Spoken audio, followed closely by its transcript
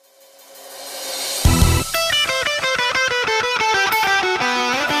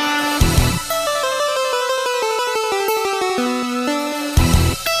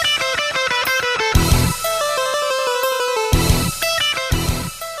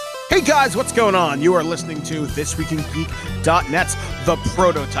Hey guys, what's going on? You are listening to This Week in Geek.net's The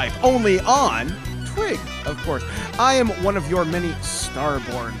Prototype, only on Twig, of course. I am one of your many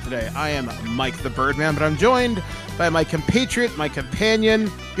Starborn today. I am Mike the Birdman, but I'm joined by my compatriot, my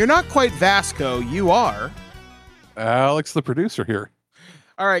companion. You're not quite Vasco, you are... Alex the producer here.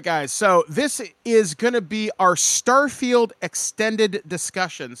 All right, guys, so this is going to be our Starfield extended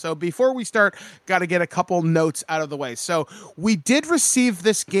discussion. So before we start, got to get a couple notes out of the way. So we did receive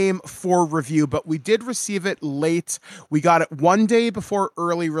this game for review, but we did receive it late. We got it one day before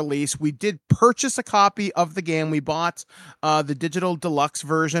early release. We did purchase a copy of the game. We bought the digital deluxe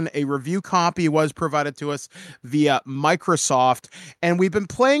version. A review copy was provided to us via Microsoft, and we've been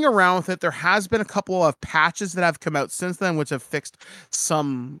playing around with it. There has been a couple of patches that have come out since then, which have fixed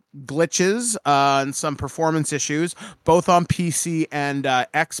some glitches and some performance issues, both on PC and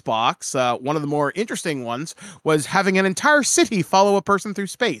Xbox. One of the more interesting ones was having an entire city follow a person through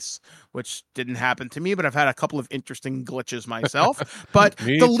space, which didn't happen to me, but I've had a couple of interesting glitches myself. But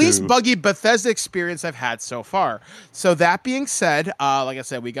the least buggy Bethesda experience I've had so far. So that being said, like I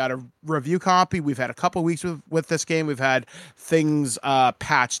said, we got a review copy. We've had a couple weeks with this game. We've had things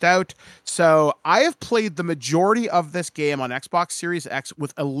patched out. So I have played the majority of this game on Xbox Series X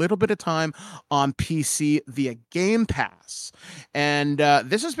with a little bit of time on PC via Game Pass. And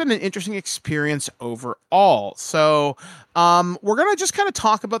this has been an interesting experience overall. So we're going to just kind of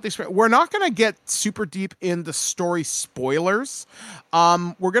talk about this. We're not going to get super deep in the story spoilers.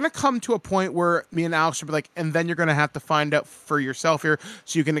 We're going to come to a point where me and Alex will be like, and then you're going to have to find out for yourself here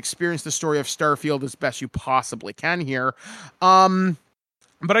so you can experience the story of Starfield as best you possibly can here.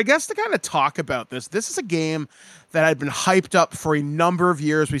 But I guess to kind of talk about this is a game that had been hyped up for a number of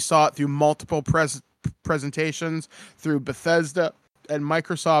years. We saw it through multiple presentations, through Bethesda and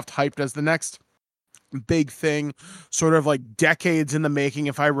Microsoft, hyped as the next big thing, sort of like decades in the making,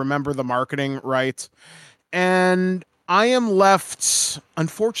 if I remember the marketing right. And I am left,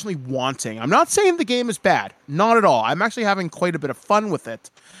 unfortunately, wanting. I'm not saying the game is bad. Not at all. I'm actually having quite a bit of fun with it.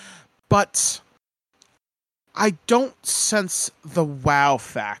 But I don't sense the wow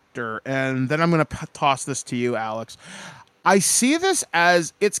factor. And then I'm going to toss this to you, Alex. I see this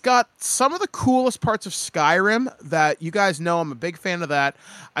as it's got some of the coolest parts of Skyrim that you guys know. I'm a big fan of that.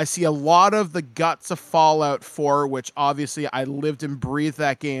 I see a lot of the guts of Fallout 4, which obviously I lived and breathed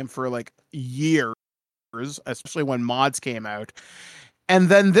that game for like years, especially when mods came out. And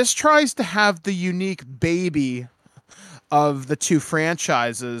then this tries to have the unique baby of the two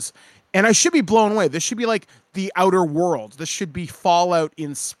franchises. And I should be blown away. This should be like the Outer Worlds. This should be Fallout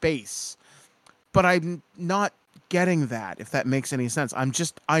in space. But I'm not getting that, if that makes any sense.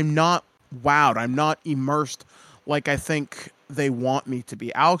 I'm not wowed. I'm not immersed like I think they want me to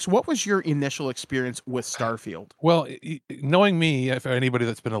be. Alex, what was your initial experience with Starfield? Well, knowing me, if anybody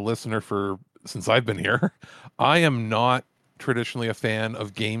that's been a listener since I've been here, I am not traditionally a fan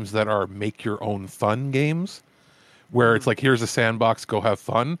of games that are make your own fun games, where it's like, here's a sandbox, go have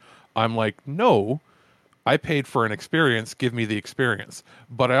fun. I'm like, no, I paid for an experience, give me the experience.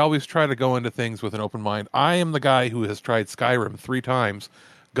 But I always try to go into things with an open mind. I am the guy who has tried Skyrim 3 times,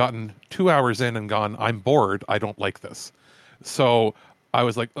 gotten 2 hours in and gone, I'm bored, I don't like this. So I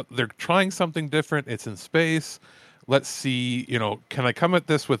was like, they're trying something different, it's in space, let's see, can I come at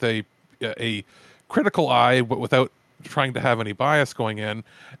this with a critical eye, but without trying to have any bias going in?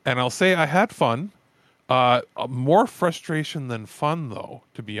 And I'll say I had fun. More frustration than fun, though,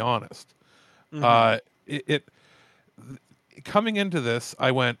 to be honest. Mm-hmm. Coming into this,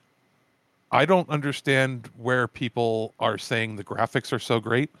 I went, I don't understand where people are saying the graphics are so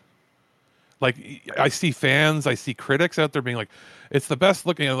great. Like, I see fans, I see critics out there being like, it's the best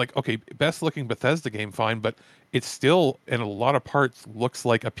looking. I'm like, okay, best looking Bethesda game, fine, but it still, in a lot of parts, looks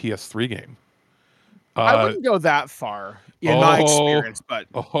like a PS3 game. I wouldn't go that far in my experience, but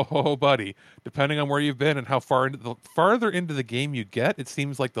buddy, depending on where you've been and how farther into the game you get, it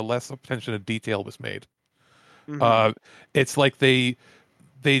seems like the less attention to detail was made. Mm-hmm. It's like they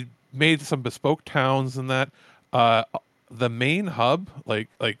made some bespoke towns and that. The main hub, like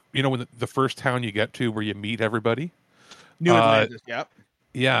when the first town you get to where you meet everybody, New Atlantis, yep,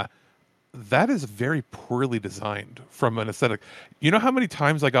 yeah, that is very poorly designed from an aesthetic. You know how many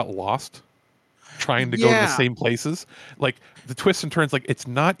times I got lost trying to go to the same places, like the twists and turns. Like, it's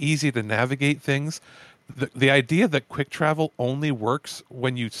not easy to navigate things. The idea that quick travel only works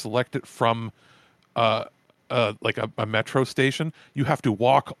when you select it from like a metro station. You have to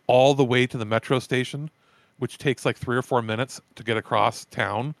walk all the way to the metro station, which takes like 3 or 4 minutes to get across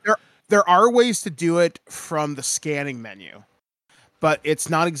town. There are ways to do it from the scanning menu, but it's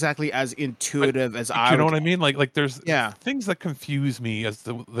not exactly as But intuitive as do I you know would. what I mean? Like there's Yeah. things that confuse me as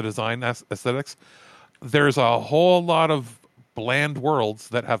the design aesthetics. There's a whole lot of bland worlds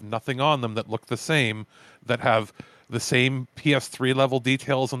that have nothing on them that look the same, that have the same PS3 level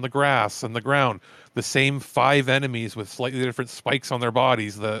details on the grass and the ground, the same five enemies with slightly different spikes on their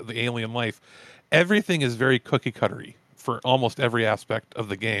bodies, the alien life. Everything is very cookie cuttery for almost every aspect of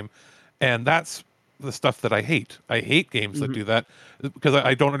the game. And that's the stuff that I hate. I hate games that Mhm. do that because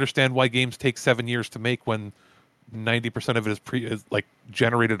I don't understand why games take 7 years to make when 90% of it is like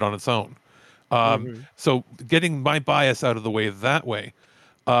generated on its own. Mhm. So getting my bias out of the way that way,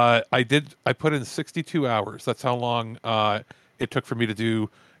 I put in 62 hours. That's how long it took for me to do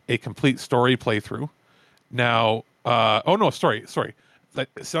a complete story playthrough. Now, oh no, sorry.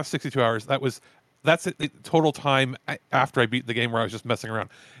 It's not 62 hours. That's it, total time after I beat the game where I was just messing around.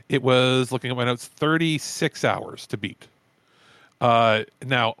 It was looking at my notes, 36 hours to beat.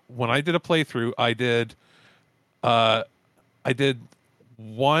 Now, when I did a playthrough, uh, I did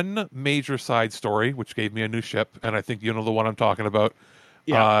one major side story, which gave me a new ship, and I think you know the one I'm talking about.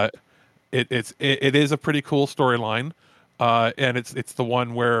 Yeah. Uh, it is a pretty cool storyline, and it's the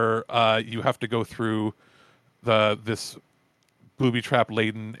one where you have to go through this booby trap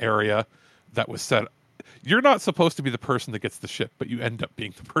laden area that was set. You're not supposed to be the person that gets the ship, but you end up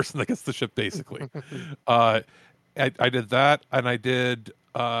being the person that gets the ship, basically. Uh, I did that, and I did,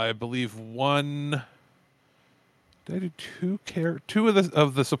 I believe, one. Did I do two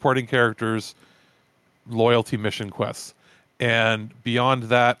of the supporting characters loyalty mission quests, and beyond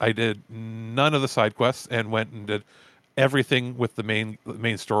that, I did none of the side quests and went and did everything with the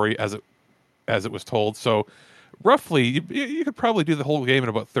main story as it was told. So roughly, you could probably do the whole game in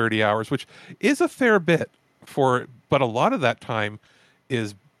about 30 hours, which is a fair bit but a lot of that time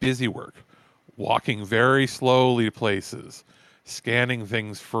is busy work, walking very slowly to places, scanning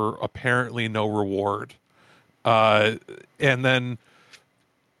things for apparently no reward. Uh, and then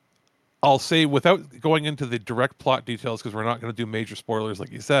I'll say, without going into the direct plot details, because we're not going to do major spoilers,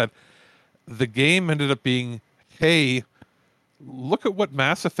 like you said, the game ended up being, hey, look at what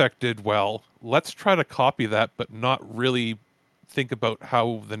Mass Effect did well. Let's try to copy that, but not really think about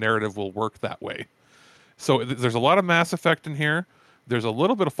how the narrative will work that way. So there's a lot of Mass Effect in here. There's a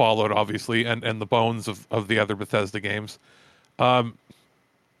little bit of Fallout, obviously, and the bones of the other Bethesda games. Um,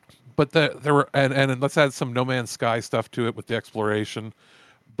 but there were and let's add some No Man's Sky stuff to it with the exploration.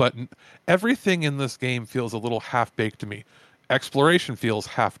 But everything in this game feels a little half baked to me. Exploration feels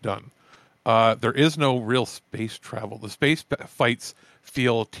half done. There is no real space travel. The space fights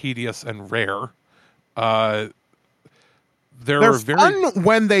feel tedious and rare. Uh, there They're are very, fun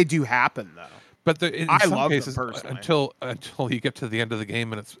when they do happen, though. but in I some love them cases, personally. until you get to the end of the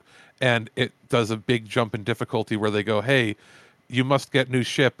game and it does a big jump in difficulty where they go, hey, you must get new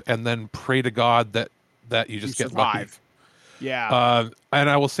ship and then pray to God that you You just get lucky. survive. Yeah. And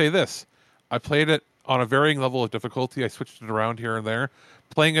I will say this: I played it on a varying level of difficulty. I switched it around here and there,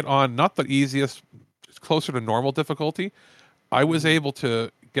 playing it on not the easiest, closer to normal difficulty. I was Hmm. able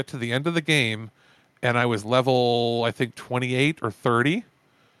to get to the end of the game, and I was level, I think, 28 or 30,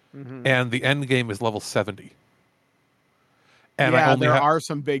 Hmm. and the end game is level 70. And I Yeah, only there have are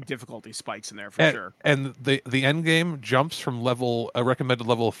some big difficulty spikes in there for and, sure. and the end game jumps from level a recommended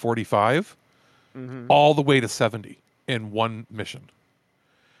level of 45 Hmm. all the way to 70 in one mission.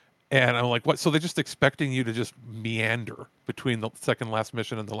 And I'm like, what? So they're just expecting you to just meander between the second last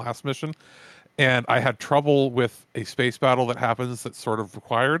mission and the last mission. And I had trouble with a space battle that happens that's sort of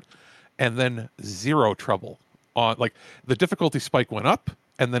required, and then zero trouble on, like, the difficulty spike went up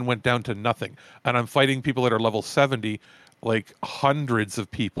and then went down to nothing. And I'm fighting people that are level 70, like hundreds of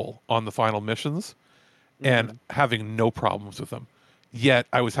people on the final missions, and Hmm. having no problems with them. Yet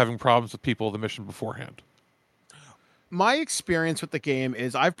I was having problems with people the mission beforehand. My experience with the game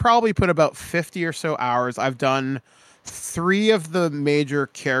is I've probably put about 50 or so hours. I've done three of the major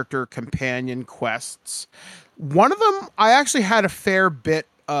character companion quests. One of them I actually had a fair bit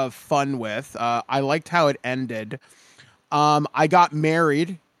of fun with. I liked how it ended. I got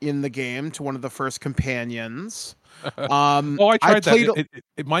married in the game to one of the first companions. Oh, I I tried that.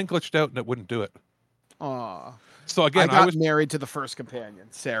 played. Mine glitched out and it wouldn't do it. Aw. So I again, I got was married to the first companion,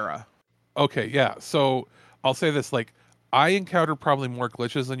 Sarah. okay. Yeah. So I'll say this: like, I encountered probably more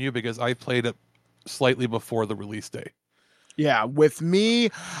glitches than you because I played it slightly before the release day. Yeah, with me,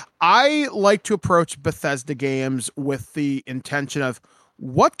 I like to approach Bethesda games with the intention of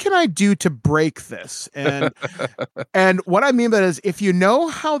what can I do to break this? And what I mean by that is if you know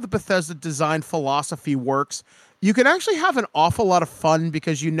how the Bethesda design philosophy works, you can actually have an awful lot of fun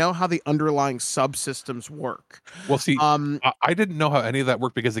because you know how the underlying subsystems work. Well, see, Um, I didn't know how any of that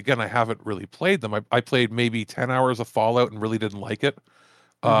worked because again, I haven't really played them. I played maybe 10 hours of Fallout and really didn't like it.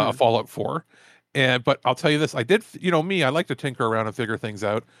 A mhm. Fallout 4. And but I'll tell you this, I did, me, I like to tinker around and figure things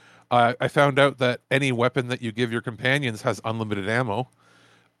out. I found out that any weapon that you give your companions has unlimited ammo.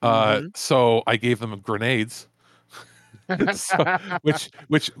 Mhm. So I gave them grenades. So,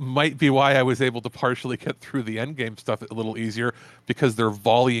 which might be why I was able to partially get through the end game stuff a little easier because they're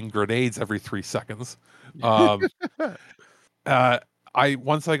volleying grenades every 3 seconds. Um, uh, I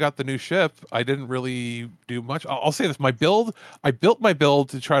once I got the new ship, I didn't really do much. I'll say this: I built my build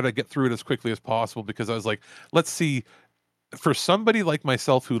to try to get through it as quickly as possible because I was like, let's see, for somebody like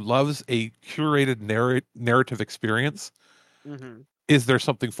myself who loves a curated narrative experience, Mhm. is there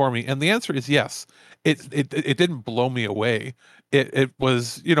something for me? And the answer is yes. It didn't blow me away. It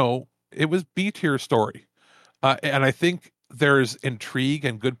was, it was B tier story. And I think there's intrigue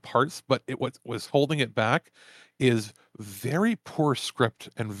and good parts, but what was holding it back is very poor script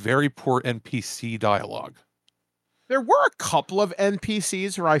and very poor NPC dialogue. There were a couple of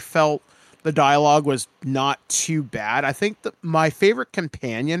NPCs where I felt the dialogue was not too bad. I think that my favorite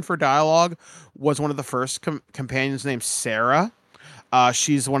companion for dialogue was one of the first companions named Sarah.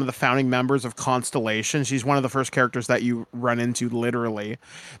 She's one of the founding members of Constellation. She's one of the first characters that you run into literally.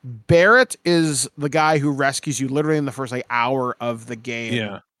 Barrett is the guy who rescues you literally in the first like hour of the game.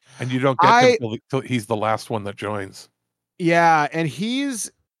 Yeah. And you don't get him I till he's the last one that joins. Yeah, and he's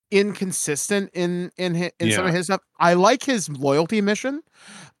inconsistent in some of Yeah. his stuff. I like his loyalty mission.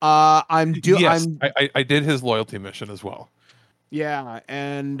 Yes, I'm I did his loyalty mission as well. Yeah,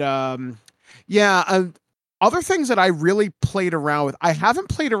 and yeah, other things that I really played around with. I haven't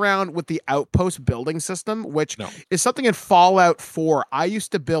played around with the outpost building system, which No. is something in Fallout 4. I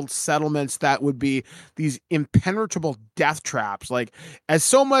used to build settlements that would be these impenetrable death traps. Like as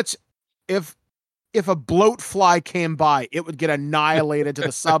so much if if a bloat fly came by, it would get annihilated to the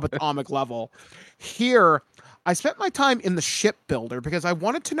subatomic level. Here, I spent my time in the ship builder because I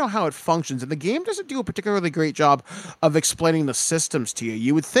wanted to know how it functions, and the game doesn't do a particularly great job of explaining the systems to you.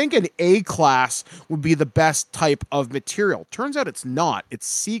 You would think an A class would be the best type of material. Turns out it's not. It's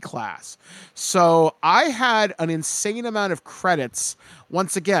C class. So I had an insane amount of credits.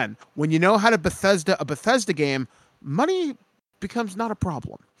 Once again, when you know how to Bethesda a Bethesda game, money becomes not a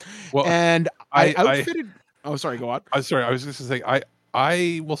problem. Well, And I I I outfitted. Oh, sorry. Go on. I'm sorry. I was just gonna say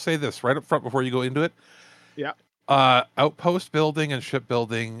I will say this right up front before you go into it. Yeah. Outpost building and ship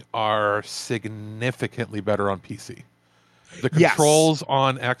building are significantly better on PC. The Yes. controls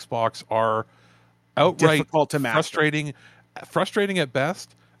on Xbox are outright Difficult to master. frustrating at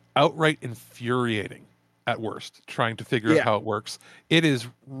best, outright infuriating at worst, trying to figure out Yeah. how it works. It is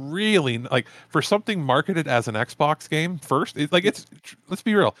really like for something marketed as an Xbox game first, let's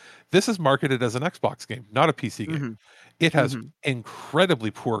be real. This is marketed as an Xbox game, not a PC game. Hmm. It has Hmm.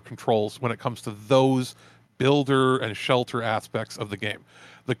 incredibly poor controls when it comes to those builder and shelter aspects of the game.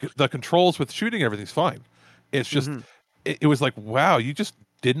 The controls with shooting everything's fine. It's just Hmm. it was like, wow, you just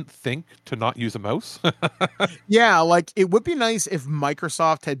didn't think to not use a mouse? Yeah, like it would be nice if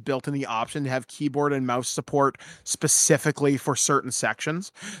Microsoft had built in the option to have keyboard and mouse support specifically for certain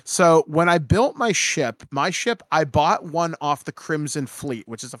sections. So when I built my ship, I bought one off the Crimson Fleet,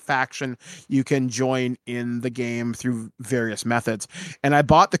 which is a faction you can join in the game through various methods. And I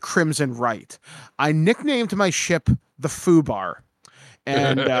bought the Crimson Right. I nicknamed my ship the Fubar.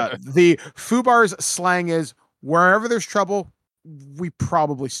 And the Fubar's slang is wherever there's trouble, we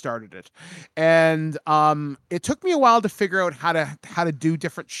probably started it. And it took me a while to figure out how to do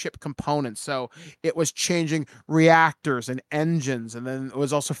different ship components. So it was changing reactors and engines, and then it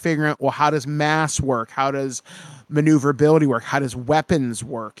was also figuring out, well, how does mass work? How does maneuverability work? How does weapons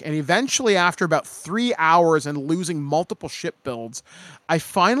work? And eventually, after about 3 hours and losing multiple ship builds, I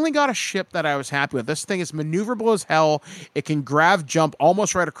finally got a ship that I was happy with. This thing is maneuverable as hell. It can grav jump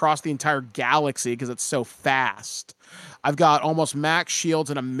almost right across the entire galaxy because it's so fast. I've got almost max shields,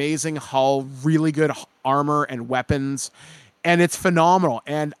 an amazing hull, really good armor and weapons, and it's phenomenal.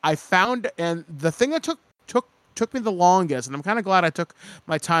 And the thing that took me the longest, and I'm kind of glad I took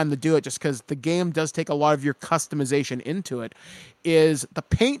my time to do it, just because the game does take a lot of your customization into it, is the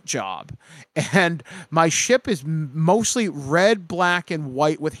paint job. And my ship is mostly red, black, and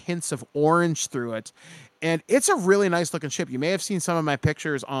white with hints of orange through it. And it's a really nice looking ship. You may have seen some of my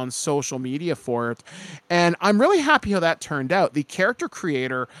pictures on social media for it. And I'm really happy how that turned out. The character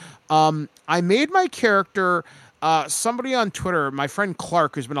creator, I made my character Somebody on Twitter, my friend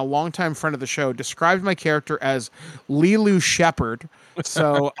Clark, who's been a longtime friend of the show, described my character as Lilu Shepherd.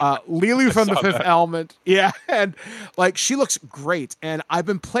 So Lilu I from the saw Fifth that. Element, yeah, and like she looks great. And I've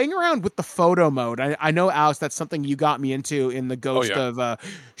been playing around with the photo mode. I know, Alice, that's something you got me into in the Oh Ghost yeah. of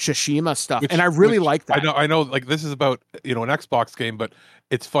Tsushima stuff, and I really Which like that. I know like this is about, an Xbox game, but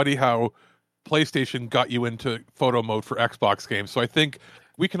it's funny how PlayStation got you into photo mode for Xbox games. So I think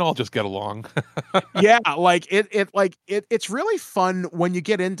we can all just get along. Yeah, like it's really fun when you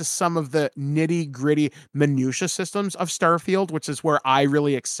get into some of the nitty-gritty minutia systems of Starfield, which is where I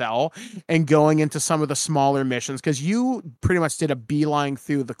really excel, and going into some of the smaller missions because you pretty much did a beeline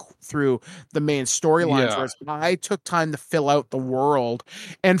through the main storylines, Yeah. whereas I took time to fill out the world.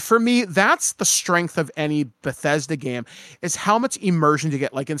 And for me, that's the strength of any Bethesda game is how much immersion you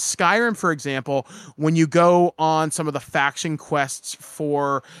get. Like in Skyrim, for example, when you go on some of the faction quests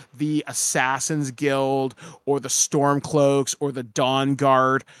for the Assassin's Guild or the Stormcloaks or the Dawn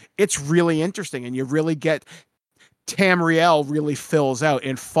Guard. It's really interesting, and you really get Tamriel really fills out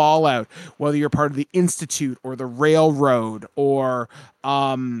in Fallout, whether you're part of the Institute or the Railroad or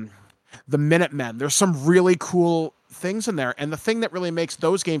the Minutemen. There's some really cool things in there. And the thing that really makes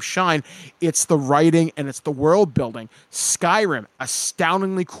those games shine, it's the writing and it's the world building. Skyrim,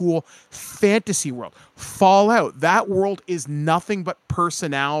 astoundingly cool fantasy world. Fallout, that world is nothing but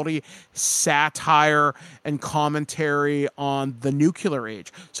personality, satire, and commentary on the nuclear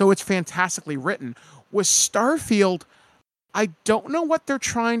age. So it's fantastically written. With Starfield, I don't know what they're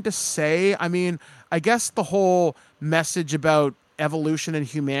trying to say. I mean, I guess the whole message about evolution and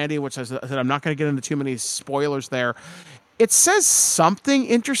humanity, which I said I'm not going to get into too many spoilers there. It says something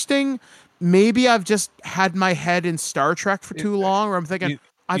interesting. Maybe I've just had my head in Star Trek for It, too long, or I'm thinking you,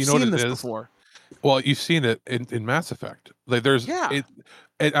 I've you know what seen it this is? before. Well, you've seen it in Mass Effect. Like there's Yeah. it,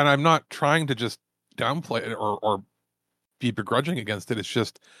 and I'm not trying to just downplay it or be begrudging against it. It's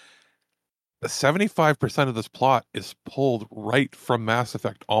just 75% of this plot is pulled right from Mass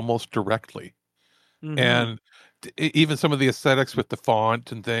Effect almost directly. Mm-hmm. And even some of the aesthetics with the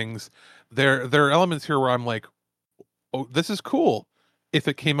font and things, there are elements here where I'm like, oh, this is cool if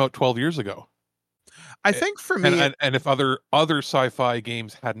it came out 12 years ago. I Eh, think for And me, and if other sci-fi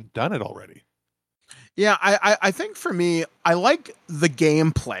games hadn't done it already. yeah, I think for me, I like the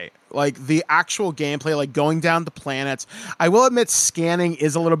gameplay, like the actual gameplay, like going down the planets. I will admit, scanning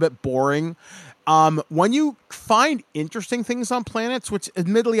is a little bit boring. When you find interesting things on planets, which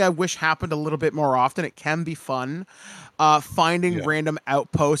admittedly I wish happened a little bit more often, it can be fun. Finding Yeah. random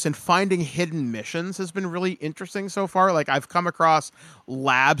outposts and finding hidden missions has been really interesting so far. Like I've come across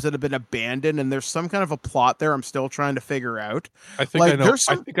labs that have been abandoned, and there's some kind of a plot there I'm still trying to figure out. Like there's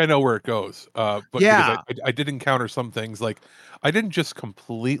I some, think I know where it goes. But because yeah, I did encounter some things like I didn't just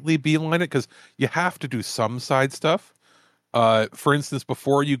completely beeline it because you have to do some side stuff. For instance,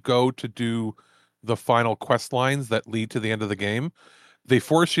 before you go to do the final quest lines that lead to the end of the game, they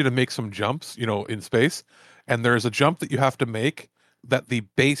force you to make some jumps, in space. And there's a jump that you have to make that the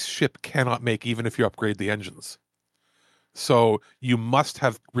base ship cannot make, even if you upgrade the engines. So you must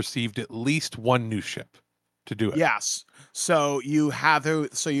have received at least one new ship to do it. yes. So you have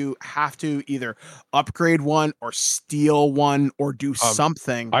to either upgrade one or steal one or do Um,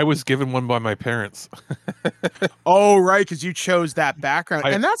 something. I was given one by my parents. Oh, right, because you chose that background.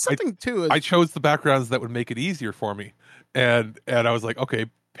 I, And that's I something too I is chose the backgrounds that would make it easier for me. And I was like, okay,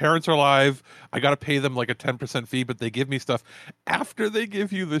 parents are alive. I got to pay them like a 10% fee, but they give me stuff. After they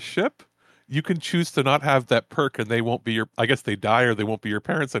give you the ship, you can choose to not have that perk and they won't be I guess they die or they won't be your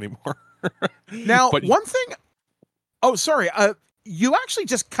parents anymore. now But one thing. Oh, sorry. You actually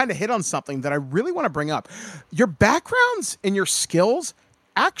just kind of hit on something that I really want to bring up. Your backgrounds and your skills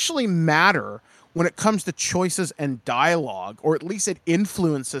actually matter when it comes to choices and dialogue, or at least it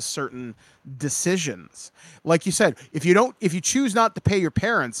influences certain decisions. Like you said, if you choose not to pay your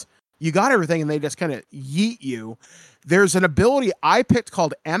parents, you got everything and they just kind of yeet you. There's an ability I picked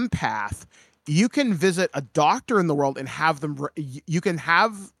called Empath. You can visit a doctor in the world and have them, you can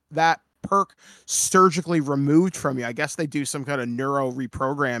have that perk surgically removed from you. I guess they do some kind of neuro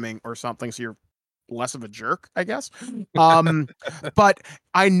reprogramming or something, so you're less of a jerk, I guess. Um, but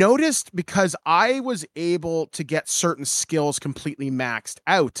I noticed because I was able to get certain skills completely maxed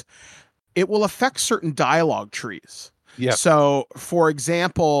out, it will affect certain dialogue trees. yes, So, for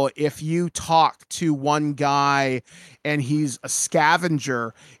example, if you talk to one guy and he's a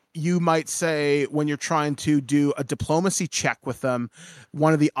scavenger, you might say when you're trying to do a diplomacy check with them,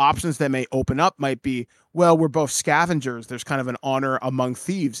 one of the options that may open up might be, well, we're both scavengers. There's kind of an honor among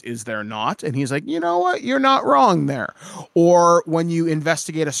thieves, is there not? And he's like, you know what? You're not wrong there. Or when you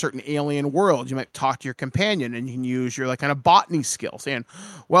investigate a certain alien world, you might talk to your companion and you can use your like kind of botany skill, saying,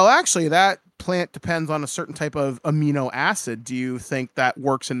 well, actually, that plant depends on a certain type of amino acid. Do you think that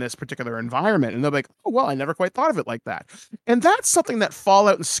works in this particular environment? And they'll be like, oh, well, I never quite thought of it like that. And that's something that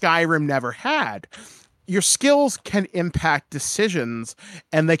Fallout and Skyrim never had. Your skills can impact decisions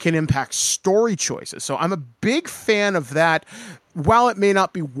and they can impact story choices. So I'm a big fan of that. While it may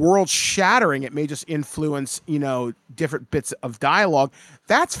not be world shattering, it may just influence, different bits of dialogue.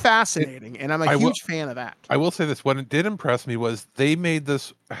 That's fascinating. And I'm a huge fan of that. I will say this. What it did impress me was they made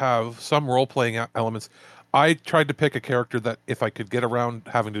this have some role playing elements. I tried to pick a character that if I could get around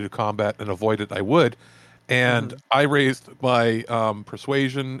having to do combat and avoid it, I would. And I raised my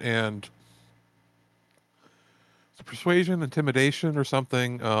persuasion, intimidation, or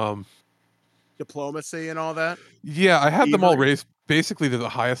something. Diplomacy and all that. Yeah, I had them all raised basically to the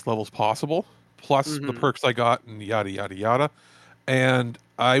highest levels possible, plus the Mm-hmm. perks I got, and yada yada yada. And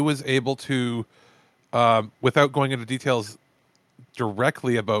I was able to, without going into details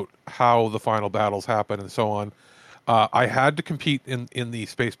directly about how the final battles happen and so on, I had to compete in the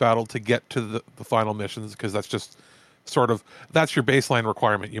space battle to get to the final missions, because that's just that's your baseline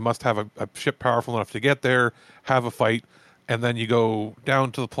requirement. You must have a ship powerful enough to get there, have a fight, and then you go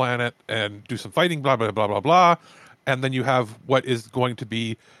down to the planet and do some fighting, blah blah blah blah blah, and then you have what is going to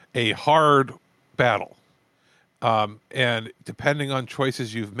be a hard battle. And depending on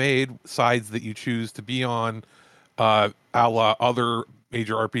choices you've made, sides that you choose to be on, a la other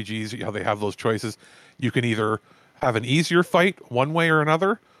major RPGs, how they have those choices, you can either have an easier fight one way or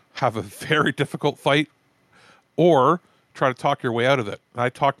another, have a very difficult fight, or try to talk your way out of it. I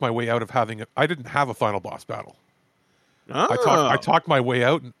talked my way out of having it. I didn't have a final boss battle. I talked my way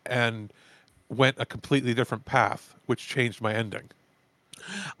out and went a completely different path, which changed my ending.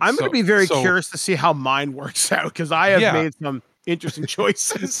 I'm going to be very curious to see how mine works out, because I have made some interesting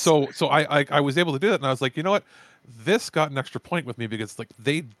choices. So I was able to do that, and I was like, you know what? This got an extra point with me, because like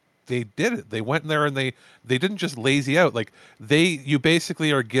they did it. They went in there and they didn't just lazy out. Like you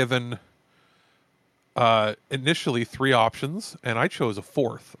basically are given initially 3 options, and I chose a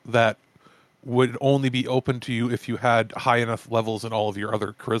 4th that would only be open to you if you had high enough levels in all of your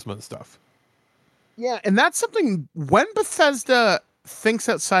other charisma and stuff. Yeah, and that's something when Bethesda thinks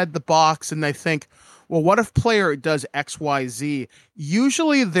outside the box and they think, well, what if player does XYZ?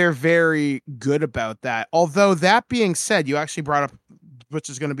 Usually they're very good about that. Although that being said, you actually brought up, which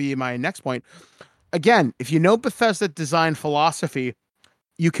is going to be my next point. Again, if you know Bethesda design philosophy,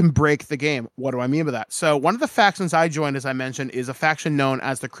 you can break the game. What do I mean by that? So one of the factions I joined, as I mentioned, is a faction known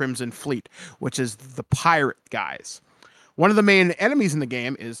as the Crimson Fleet, which is the pirate guys. One of the main enemies in the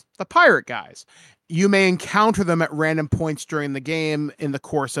game is the pirate guys. You may encounter them at random points during the game in the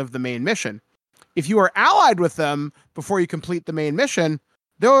course of the main mission. If you are allied with them before you complete the main mission,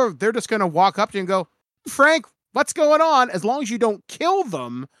 they're just going to walk up to you and go, Frank, what's going on? As long as you don't kill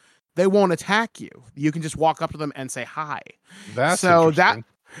them, they won't attack you. You can just walk up to them and say hi. That's interesting.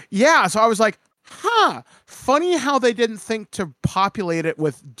 So I was like, funny how they didn't think to populate it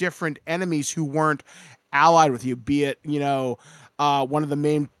with different enemies who weren't allied with you, be it, one of the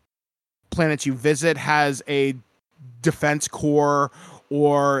main planets you visit has a defense corps,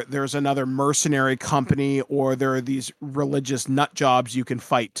 or there's another mercenary company, or there are these religious nut jobs you can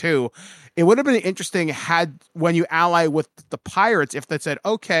fight too. It would have been interesting when you ally with the pirates, if they said,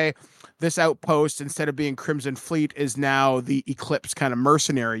 okay, this outpost, instead of being Crimson Fleet, is now the Eclipse kind of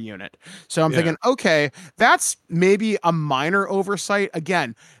mercenary unit. So I'm thinking, okay, that's maybe a minor oversight.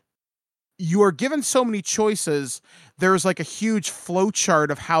 Again, you are given so many choices. There's like a huge flow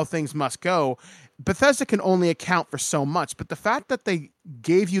chart of how things must go. Bethesda can only account for so much, but the fact that they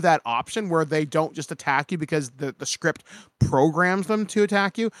gave you that option where they don't just attack you because the script programs them to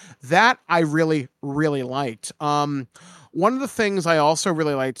attack you, that I really, really liked. One of the things I also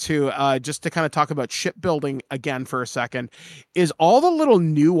really like too, just to kind of talk about shipbuilding again for a second, is all the little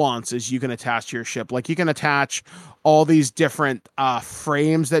nuances you can attach to your ship. Like you can attach all these different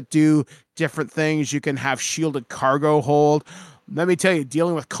frames that do different things. You can have shielded cargo hold. Let me tell you,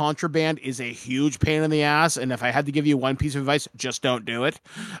 dealing with contraband is a huge pain in the ass. And if I had to give you one piece of advice, just don't do it.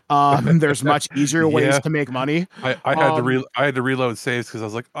 There's much easier ways to make money. I had to reload saves because I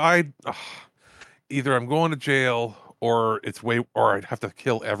was like, either I'm going to jail or I'd have to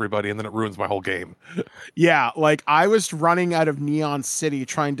kill everybody, and then it ruins my whole game. Yeah, like I was running out of Neon City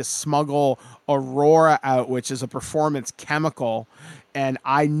trying to smuggle Aurora out, which is a performance chemical, and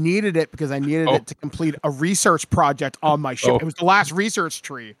I needed it because I needed it to complete a research project on my ship. It was the last research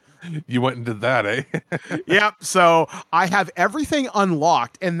tree. You went and did that, eh? Yep. So I have everything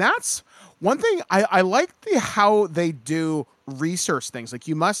unlocked, and that's one thing I like how they do research things. Like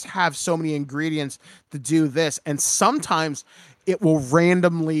you must have so many ingredients to do this, and sometimes it will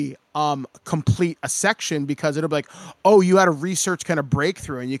randomly complete a section because it'll be like, oh, you had a research kind of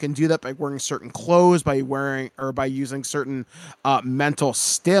breakthrough, and you can do that by wearing certain clothes, by wearing or by using certain mental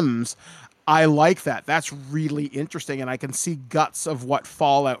stims. I like that. That's really interesting, and I can see guts of what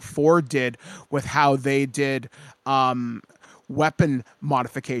Fallout 4 did with how they did weapon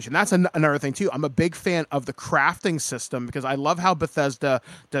modification. That's another thing too. I'm a big fan of the crafting system because I love how Bethesda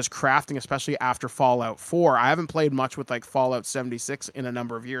does crafting, especially after Fallout 4. I haven't played much with like Fallout 76 in a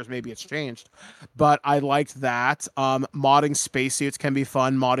number of years. Maybe it's changed, but I liked that. Modding spacesuits can be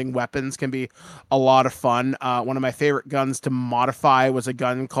fun. Modding weapons can be a lot of fun. One of my favorite guns to modify was a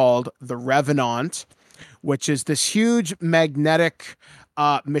gun called the Revenant, which is this huge magnetic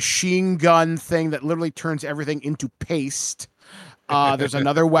machine gun thing that literally turns everything into paste. There's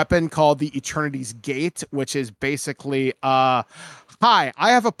another weapon called the Eternity's Gate, which is basically, hi, I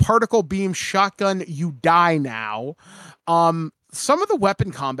have a particle beam shotgun. You die now. Some of the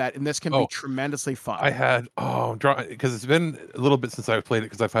weapon combat in this can be Oh, tremendously fun. I had because it's been a little bit since I've played it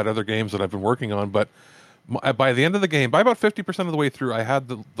because I've had other games that I've been working on, but by the end of the game, by about 50% of the way through, I had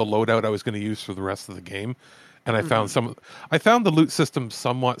the loadout I was going to use for the rest of the game, and I found the loot system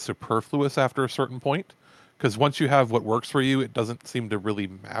somewhat superfluous after a certain point, because once you have what works for you, it doesn't seem to really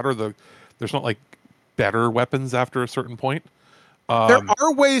matter. There's not like better weapons after a certain point. There Um,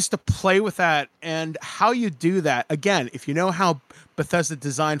 are ways to play with that, and how you do that. Again, if you know how Bethesda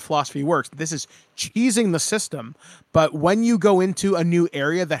design philosophy works, this is cheesing the system. But when you go into a new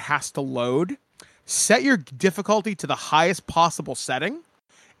area that has to load, set your difficulty to the highest possible setting,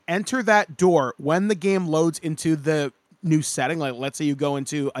 enter that door when the game loads into the new setting. Like, let's say you go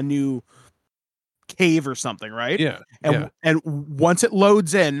into a new cave or something, right? yeah, And yeah. once it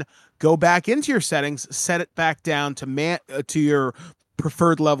loads in, go back into your settings, set it back down to your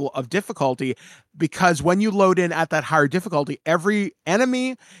preferred level of difficulty, because when you load in at that higher difficulty, every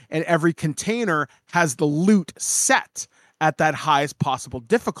enemy and every container has the loot set at that highest possible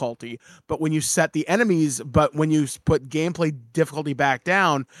difficulty. But when you set the enemies, but when you put gameplay difficulty back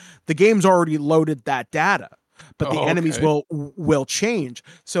down, the game's already loaded that data, but the Oh, enemies okay. will change.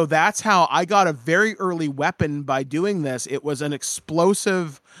 So that's how I got a very early weapon by doing this. It was an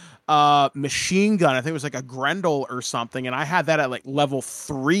explosive machine gun. I think it was like a Grendel or something, and I had that at like level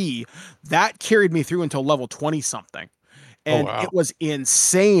 3. That carried me through until level 20 something. Oh, And wow. it was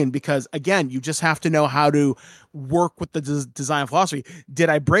insane because, again, you just have to know how to work with the design philosophy. Did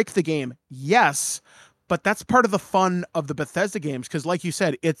I break the game? Yes, but that's part of the fun of the Bethesda games because, like you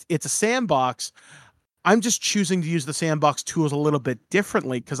said, it's a sandbox. I'm just choosing to use the sandbox tools a little bit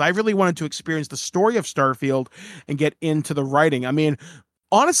differently because I really wanted to experience the story of Starfield and get into the writing. I mean,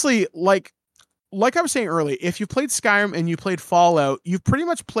 honestly, like I was saying earlier, if you played Skyrim and you played Fallout, you've pretty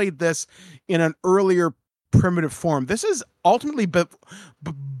much played this in an earlier primitive form. This is ultimately, b-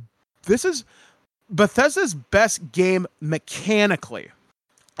 this is Bethesda's best game mechanically.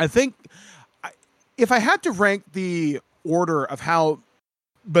 I think if I had to rank the order of how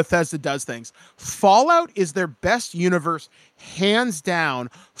Bethesda does things, Fallout is their best universe, hands down.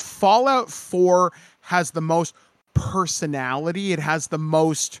 Fallout 4 has the most personality. It has the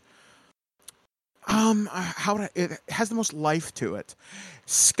most it has the most life to it.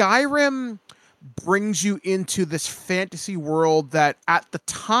 Skyrim brings you into this fantasy world that at the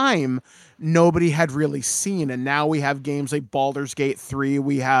time nobody had really seen, and now we have games like Baldur's Gate 3,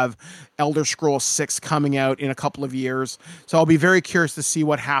 we have Elder Scrolls 6 coming out in a couple of years. So I'll be very curious to see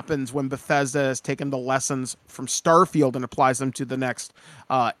what happens when Bethesda has taken the lessons from Starfield and applies them to the next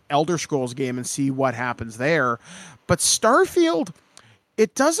Elder Scrolls game and see what happens there. But Starfield,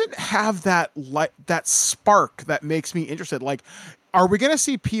 it doesn't have that spark that makes me interested. Like, are we going to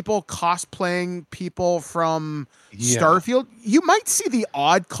see people cosplaying people from Yeah. Starfield? You might see the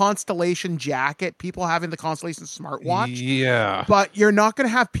odd Constellation jacket, people having the Constellation smartwatch, Yeah. but you're not going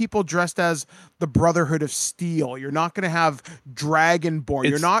to have people dressed as the Brotherhood of Steel. You're not going to have Dragonborn.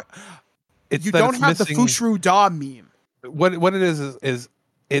 It's it's You that don't it's have the missing Fushru Da meme. what it is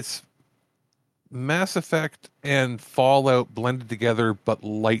it's Mass Effect and Fallout blended together, but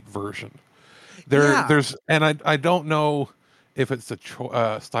light version. Yeah. There's, and I don't know if it's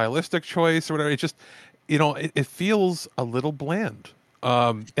a stylistic choice or whatever. It just, it feels a little bland.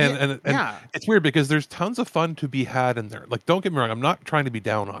 Yeah. And Yeah. it's weird because there's tons of fun to be had in there. Like, don't get me wrong, I'm not trying to be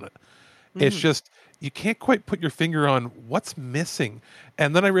down on it. It's Mhm. just you can't quite put your finger on what's missing.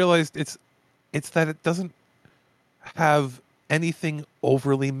 And then I realized it's that it doesn't have anything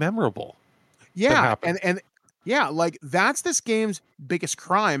overly memorable that Yeah, happened. and yeah, like that's this game's biggest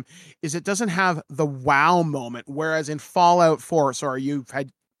crime is it doesn't have the wow moment. Whereas in Fallout 4, sorry, you've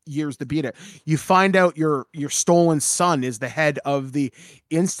had years to beat it. You find out your stolen son is the head of the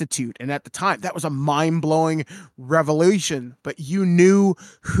institute, and at the time that was a mind-blowing revelation. But you knew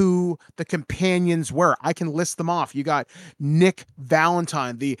who the companions were. I can list them off. You got Nick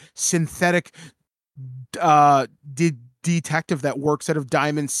Valentine, the synthetic uh detective that works out of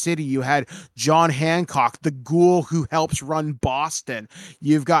Diamond City. You had John Hancock, the ghoul who helps run Boston.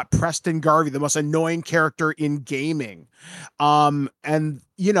 You've got Preston Garvey, the most annoying character in gaming. And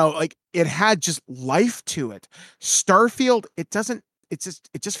like it had just life to it. Starfield, it doesn't, it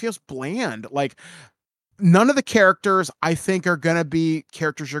just feels bland. Like none of the characters I think are going to be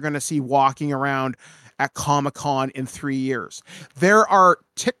characters you're going to see walking around at Comic-Con in 3 years. There are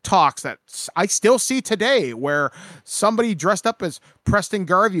TikToks that I still see today where somebody dressed up as Preston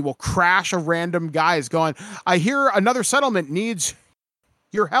Garvey will crash a random guy's going, I hear another settlement needs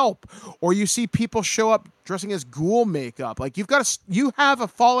your help. Or you see people show up dressing as ghoul makeup. Like you have a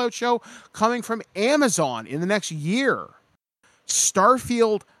Fallout show coming from Amazon in the next year.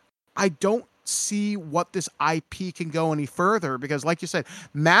 Starfield, I don't see what this IP can go any further because, like you said,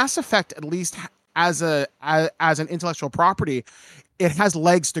 Mass Effect, at least as an intellectual property, it has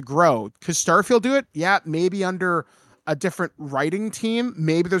legs to grow. Could Starfield do it? Yeah, maybe under a different writing team.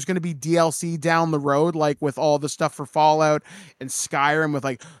 Maybe there's going to be DLC down the road, like with all the stuff for Fallout and Skyrim, with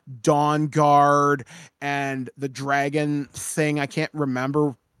like Dawn Guard and the dragon thing. I can't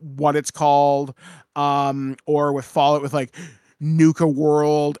remember what it's called. Or with Fallout with like Nuka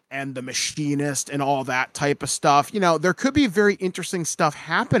World and the Machinist and all that type of stuff. There could be very interesting stuff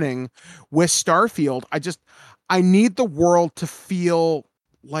happening with Starfield. I need the world to feel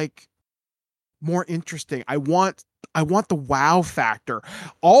like more interesting. I want the wow factor.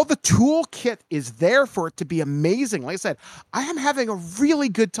 All the toolkit is there for it to be amazing. Like I said, I am having a really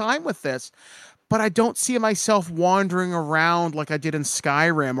good time with this, but I don't see myself wandering around like I did in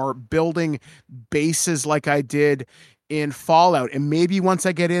Skyrim or building bases like I did in Fallout. And maybe once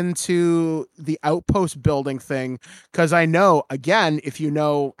I get into the outpost building thing, because I know, again, if you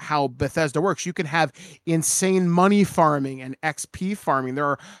know how Bethesda works, you can have insane money farming and XP farming. There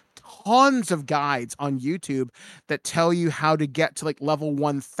are tons of guides on YouTube that tell you how to get to like level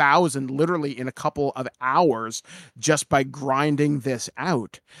 1000 literally in a couple of hours just by grinding this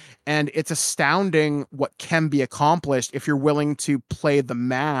out. And it's astounding what can be accomplished if you're willing to play the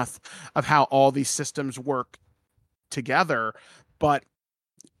math of how all these systems work together. But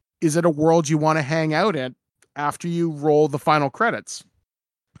is it a world you want to hang out in after you roll the final credits?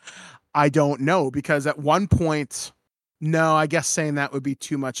 I don't know, because at one point, no, I guess saying that would be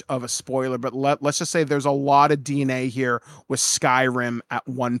too much of a spoiler, but let's just say there's a lot of DNA here with Skyrim at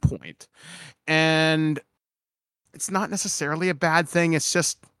one point. And it's not necessarily a bad thing. It's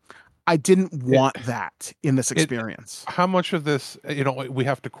just, I didn't want that in this experience. How much of this, we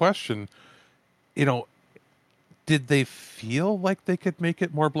have to question, you know, did they feel like they could make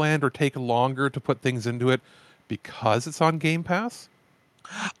it more bland or take longer to put things into it because it's on Game Pass?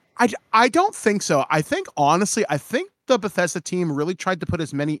 I don't think so. Honestly, I think the Bethesda team really tried to put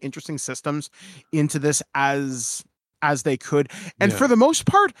as many interesting systems into this as they could. And for the most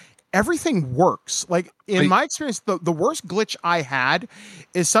part, everything works. Like in my experience, the worst glitch I had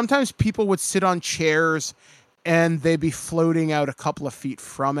is sometimes people would sit on chairs and they'd be floating out a couple of feet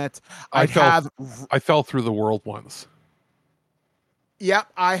from it. I fell through the world once. Yep,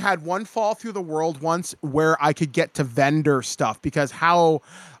 I had one fall through the world once where I could get to vendor stuff, because how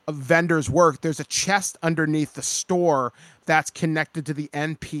vendors work, there's a chest underneath the store that's connected to the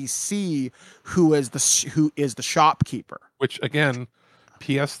NPC who is the shopkeeper. Which again,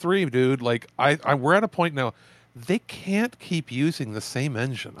 PS3, dude, like we're at a point now, they can't keep using the same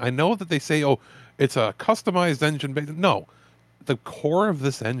engine. I know that they say, oh, it's a customized engine. No, the core of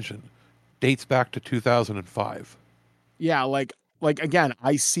this engine dates back to 2005. Yeah, like again,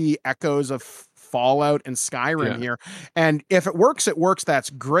 I see echoes of Fallout and Skyrim here, and if it works, it works. That's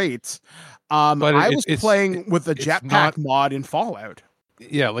great. But I was playing with the jetpack mod in Fallout.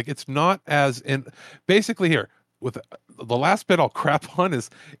 Yeah, like it's not as in. Basically, here with the last bit I'll crap on is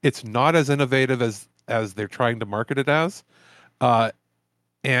it's not as innovative as they're trying to market it as,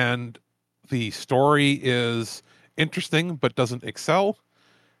 and the story is interesting but doesn't excel,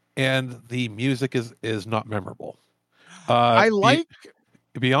 and the music is not memorable.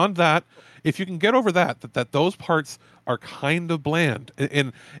 Beyond that, if you can get over that those parts are kind of bland,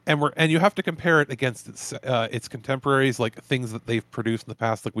 and you have to compare it against its contemporaries, like things that they've produced in the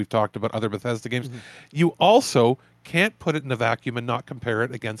past, like we've talked about other Bethesda games. Mm-hmm. You also can't put it in a vacuum and not compare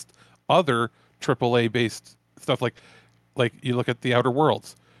it against other AAA based stuff like you look at the Outer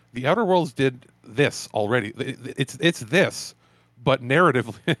Worlds. The Outer Worlds did this already. It's this, but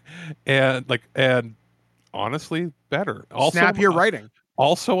narratively and honestly better. Snappier writing.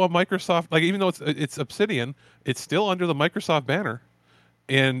 Also a Microsoft, like even though it's Obsidian, it's still under the Microsoft banner.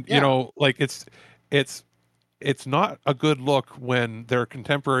 And you Yeah. know, like it's it's not a good look when their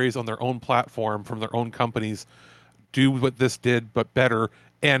contemporaries on their own platform from their own companies do what this did but better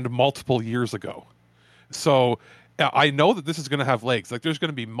and multiple years ago. So I know that this is going to have legs. Like there's going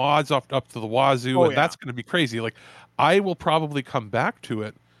to be mods up to the wazoo, Oh and yeah. that's going to be crazy. Like I will probably come back to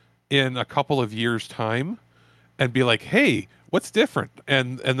it in a couple of years' time and be like, "Hey, what's different?"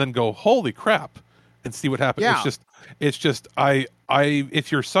 And then go, "Holy crap!" and see what happens. Yeah. It's just I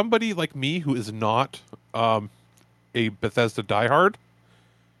if you're somebody like me who is not a Bethesda diehard,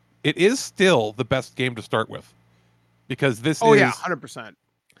 it is still the best game to start with because Oh yeah. 100%.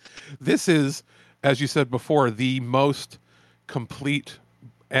 this is, as you said before, the most complete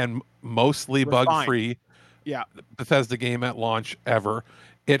and mostly bug Refined. free Yeah. Bethesda game at launch ever.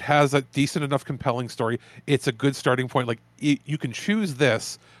 It has a decent enough compelling story. It's a good starting point. Like you can choose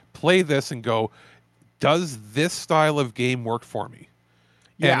this, play this, and go, does this style of game work for me?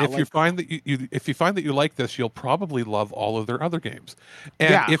 And Yeah. if you Like find that if you find that you like this, you'll probably love all of their other games. And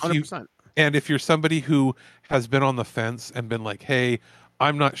yeah. if you 100%. and if you're somebody who has been on the fence and been like, "Hey,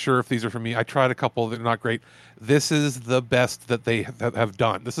 I'm not sure if these are for me. I tried a couple, they're not great." This is the best that they have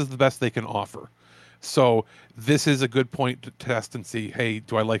done. This is the best they can offer. So this is a good point to test and see, hey,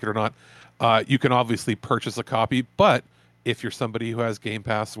 do I like it or not? You can obviously purchase a copy, but if you're somebody who has Game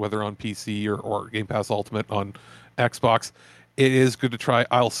Pass, whether on PC or Game Pass Ultimate on Xbox, it is good to try.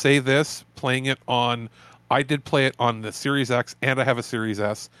 I'll say this, I did play it on the Series X and I have a Series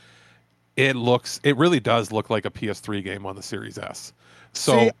S. It really does look like a PS3 game on the Series S. See.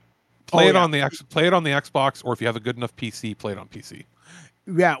 So Oh yeah. play it on the Xbox, or if you have a good enough PC, play it on PC.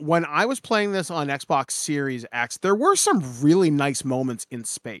 Yeah, when I was playing this on Xbox Series X, there were some really nice moments in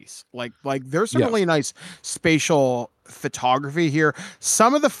space. Like there's some Yes. really nice spatial photography here.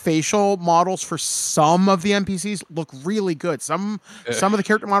 Some of the facial models for some of the NPCs look really good. Some of the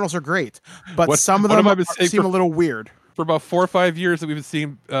character models are great, but What some of what have them I been saying seem a little weird. for about 4 or 5 years that we've been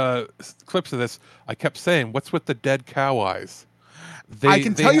seeing clips of this? I kept saying, "What's with the dead cow eyes?" I They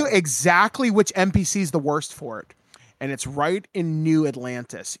can they tell you exactly which NPC is the worst for it. And it's right in New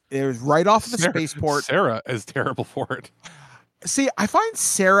Atlantis. It was right off of the spaceport. Sarah is terrible for it. See, I find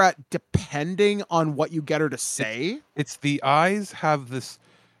Sarah, depending on what you get her to It's say, it's the eyes have this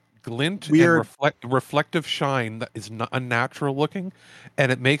glint and weird. reflective shine that is not unnatural looking,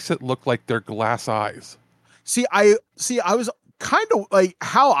 and it makes it look like they're glass eyes. I was kind of like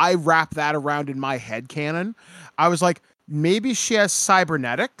how I wrap that around in my head canon. I was like, maybe she has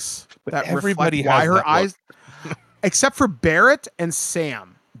cybernetics But that reflect everybody why has her that look. eyes, except for Barrett and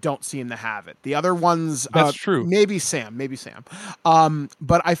Sam, don't seem to have it. The other ones, That's true. maybe Sam.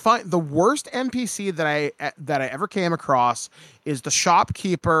 But I find the worst NPC that I ever came across is the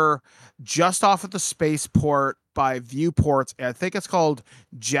shopkeeper just off of the spaceport by Viewports. I think it's called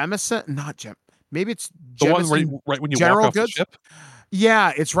Jemison, not Gem. Maybe it's The one Jemison right when you walk General off the Goods. ship.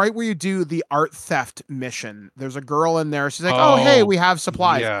 Yeah, it's right where you do the art theft mission. There's a girl in there. She's like, "Oh, hey, Oh, we have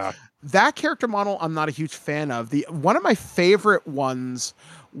supplies." yeah. That character model I'm not a huge fan of. The one of my favorite ones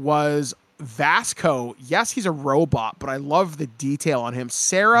was Vasco. Yes, he's a robot, but I love the detail on him.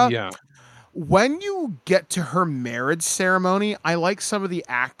 Sarah, Yeah. when you get to her marriage ceremony, I like some of the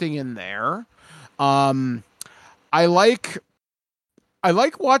acting in there. Um I like I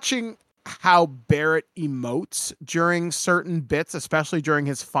like watching how Barrett emotes during certain bits, especially during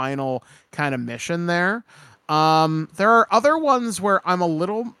his final kind of mission there. There are other ones where I'm a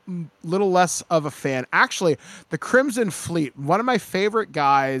little less of a fan. Actually, the Crimson Fleet, one of my favorite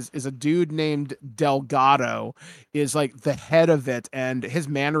guys is a dude named Delgado, is like the head of it, and his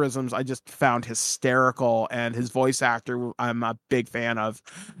mannerisms I just found hysterical, and his voice actor I'm a big fan of.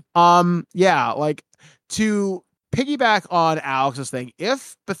 Yeah, like to piggyback on Alex's thing,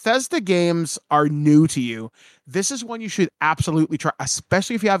 if Bethesda games are new to you, this is one you should absolutely try,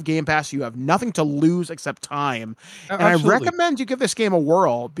 especially if you have Game Pass. You have nothing to lose except time. And I Absolutely. recommend you give this game a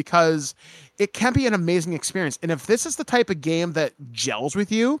whirl because it can be an amazing experience. And if this is the type of game that gels with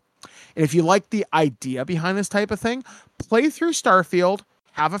you, and if you like the idea behind this type of thing, play through Starfield,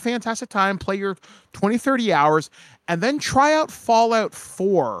 have a fantastic time, play your 20, 30 hours, and then try out Fallout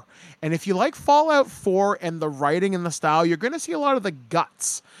 4. And if you like Fallout 4 and the writing and the style, you're going to see a lot of the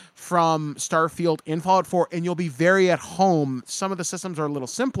guts from Starfield in Fallout 4, and you'll be very at home. Some of the systems are a little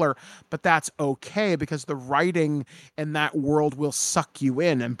simpler, but that's okay because the writing in that world will suck you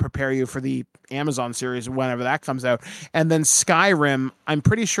in and prepare you for the Amazon series whenever that comes out. And then Skyrim, I'm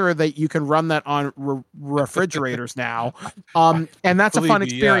pretty sure that you can run that on refrigerators now. And that's a Believe fun me,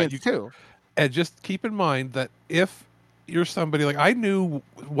 yeah. experience too. And just keep in mind that if you're somebody like I knew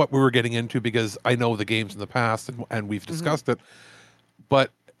what we were getting into because I know the games in the past and we've discussed it,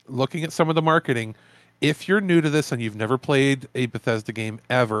 but looking at some of the marketing, if you're new to this and you've never played a Bethesda game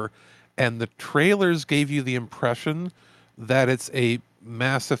ever, and the trailers gave you the impression that it's a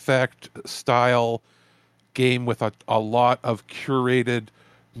Mass Effect style game with a lot of curated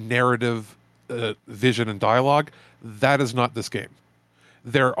narrative vision and dialogue, that is not this game.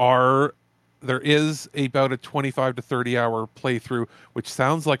 There is about a 25 to 30 hour playthrough, which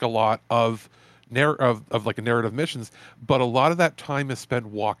sounds like a lot of like a narrative missions, but a lot of that time is spent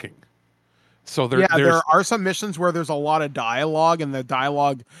walking. So There are some missions where there's a lot of dialogue, and the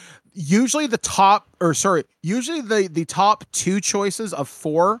dialogue usually the top two choices of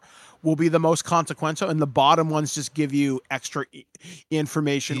four will be the most consequential, and the bottom ones just give you extra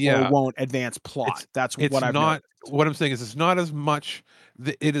information or won't advance plot. That's what I've not noticed. what I'm saying is it's not as much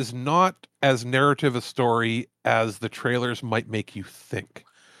it is not as narrative a story as the trailers might make you think.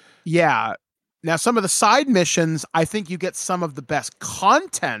 Yeah. Now, some of the side missions, I think you get some of the best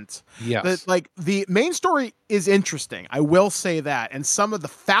content. Yes. Like the main story is interesting. I will say that. And some of the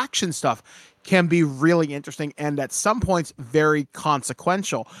faction stuff can be really interesting and at some points very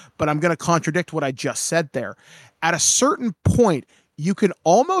consequential. But I'm going to contradict what I just said there. At a certain point, you can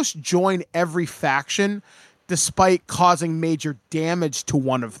almost join every faction despite causing major damage to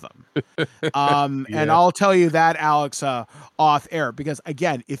one of them. And I'll tell you that, Alex, off air, because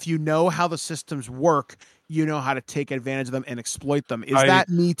again, if you know how the systems work, you know how to take advantage of them and exploit them. Is that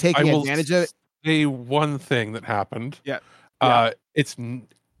me taking advantage of it? Say one thing that happened. Yeah. It's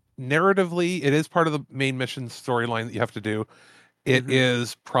narratively, it is part of the main mission storyline that you have to do. It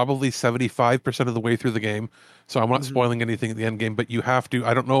is probably 75% of the way through the game. So I'm not spoiling anything at the end game, but you have to,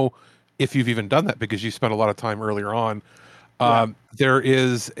 I don't know if you've even done that because you spent a lot of time earlier on. There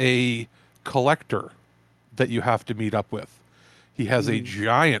is a collector that you have to meet up with. He has a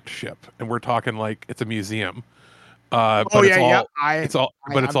giant ship, and we're talking like it's a museum. It's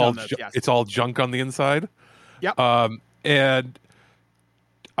all junk on the inside. Yep. And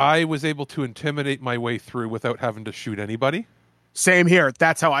I was able to intimidate my way through without having to shoot anybody. Same here.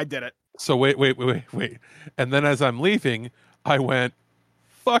 That's how I did it. So wait. And then as I'm leaving, I went,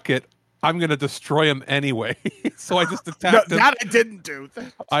 fuck it. I'm going to destroy him anyway. So I just attacked him. That I didn't do.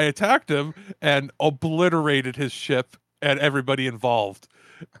 I attacked him and obliterated his ship and everybody involved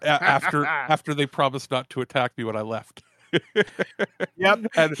after they promised not to attack me when I left. Yep.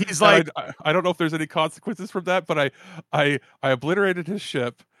 And he's like, I don't know if there's any consequences from that, but I obliterated his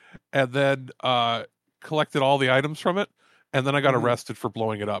ship and then collected all the items from it. And then I got arrested for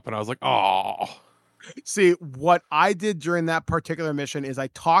blowing it up. And I was like, oh. See, what I did during that particular mission is I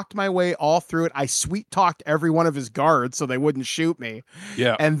talked my way all through it. I sweet talked every one of his guards so they wouldn't shoot me.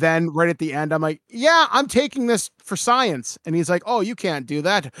 Yeah. And then right at the end, I'm like, yeah, I'm taking this for science. And he's like, oh, you can't do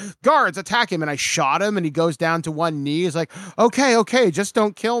that. Guards, attack him. And I shot him and he goes down to one knee. He's like, okay, just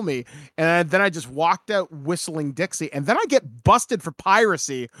don't kill me. And then I just walked out whistling Dixie. And then I get busted for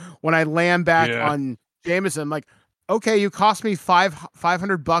piracy when I land back on Jameson. I'm like, okay, you cost me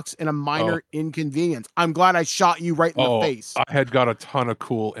 $500 in a minor inconvenience. I'm glad I shot you right in the face. I had got a ton of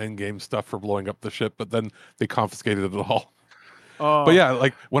cool end-game stuff for blowing up the ship, but then they confiscated it all. But yeah,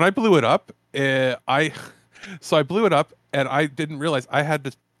 like when I blew it up, I blew it up and I didn't realize I had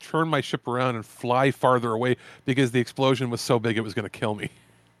to turn my ship around and fly farther away because the explosion was so big it was going to kill me.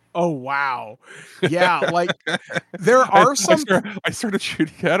 Oh, wow. Yeah, like there are some... I started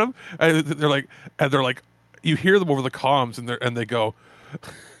shooting at them and they're like, you hear them over the comms and they go,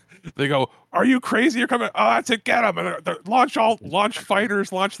 are you crazy? You're coming. Oh, that's it. Get them. And they're, launch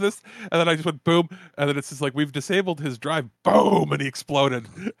fighters, launch this. And then I just went boom. And then it's just like, we've disabled his drive. Boom. And he exploded.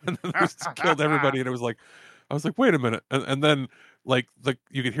 And then just killed everybody. And I was like, wait a minute. And then like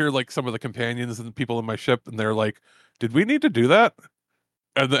you could hear like some of the companions and the people in my ship. And they're like, did we need to do that?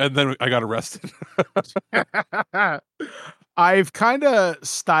 And then I got arrested. I've kind of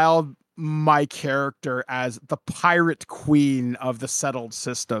styled my character as the pirate queen of the settled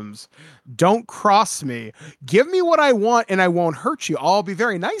systems. Don't cross me. Give me what I want and I won't hurt you. I'll be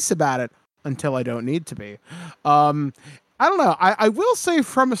very nice about it until I don't need to be. I don't know. I will say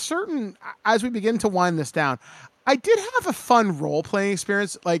from a certain, as we begin to wind this down, I did have a fun role playing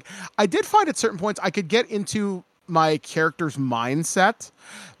experience. Like I did find at certain points I could get into my character's mindset,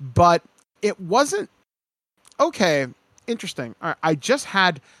 but it wasn't okay. Interesting. All right, I just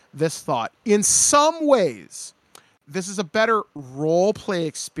had this thought. In some ways, this is a better role play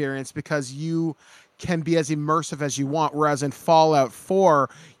experience because you can be as immersive as you want. Whereas in Fallout 4,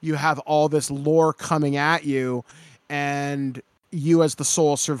 you have all this lore coming at you, and you, as the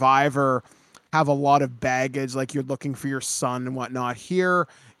sole survivor, have a lot of baggage, like you're looking for your son and whatnot. Here,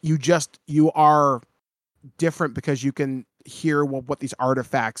 you are different because you can hear what these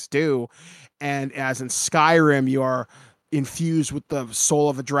artifacts do. And as in Skyrim, you are infused with the soul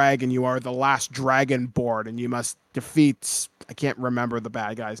of a dragon. You are the last dragonborn, and you must defeat. I can't remember the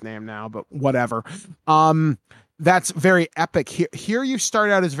bad guy's name now, but whatever. Um, that's very epic. Here you start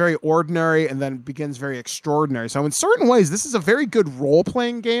out as very ordinary, and then begins very extraordinary. So in certain ways, this is a very good role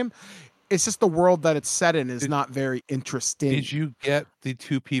playing game. It's just the world that it's set in is Did, not very interesting. did you get the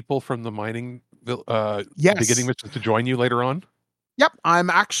two people from the mining beginning Yes. mission to join you later on? Yep,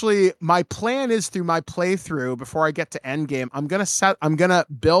 my plan is through my playthrough before I get to endgame, I'm gonna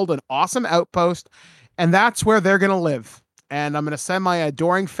build an awesome outpost, and that's where they're gonna live. And I'm gonna send my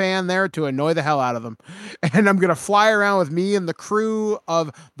adoring fan there to annoy the hell out of them. And I'm gonna fly around with me and the crew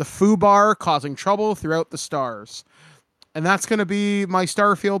of the Foo Bar causing trouble throughout the stars. And that's gonna be my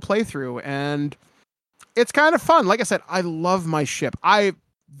Starfield playthrough. And it's kind of fun. Like I said, I love my ship.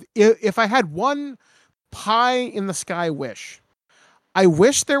 If I had one pie in the sky wish, I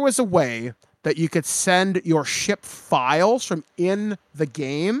wish there was a way that you could send your ship files from in the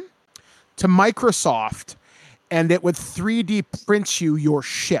game to Microsoft, and it would 3D print you your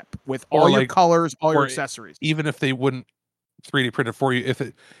ship with Or all your like, colors, all your or accessories. even if they wouldn't 3D print it for you,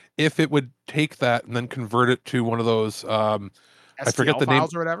 if it would take that and then convert it to one of those I forget STL the name.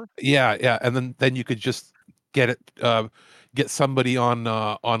 files or whatever. Yeah, yeah, and then you could just get it get somebody on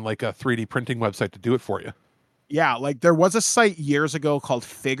like a 3D printing website to do it for you. Yeah, like there was a site years ago called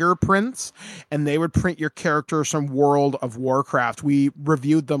Figure Prints, and they would print your characters from World of Warcraft. We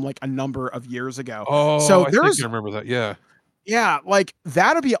reviewed them like a number of years ago. Oh, So I think I there's, remember that. Yeah. yeah, like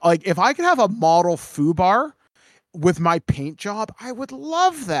that'd be like if I could have a model foobar with my paint job, I would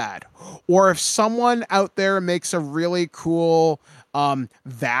love that. Or if someone out there makes a really cool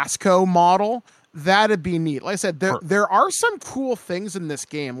Vasco model, that'd be neat. Like I said, Or there are some cool things in this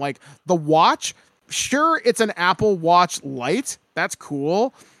game. Like the watch, sure, it's an Apple Watch Lite. That's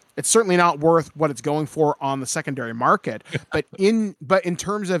cool. It's certainly not worth what it's going for on the secondary market. But in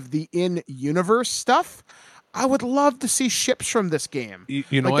terms of the in universe stuff, I would love to see ships from this game.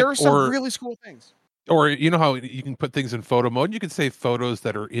 you know Like there what? are some really cool things. Or you know how you can put things in photo mode. You can save photos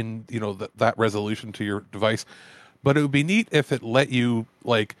that are in that resolution to your device. But it would be neat if it let you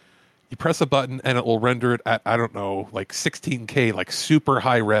like you press a button and it will render it at I don't know like 16K like super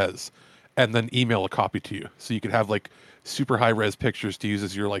high res, and then email a copy to you so you could have like super high res pictures to use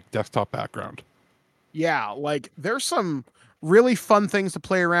as your like desktop background. Yeah, like there's some really fun things to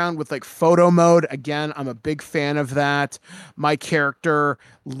play around with, like photo mode. Again, I'm a big fan of that. My character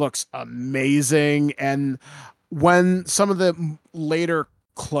looks amazing. And when some of the later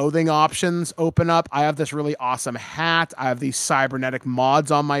clothing options open up, I have this really awesome hat. I have these cybernetic mods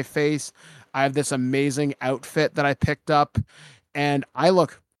on my face. I have this amazing outfit that I picked up, and I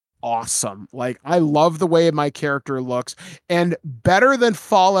look awesome. Like I love the way my character looks, and better than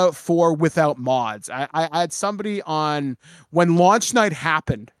Fallout 4 without mods. I had somebody on when launch night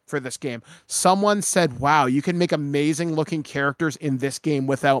happened for this game. Someone said, "Wow, you can make amazing looking characters in this game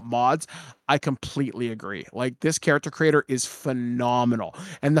without mods." I completely agree. Like this character creator is phenomenal.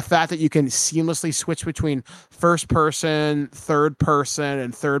 And the fact that you can seamlessly switch between first person, third person,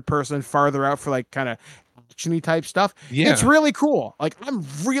 and third person farther out for like kind of actiony type stuff. It's Yeah. really cool. Like I'm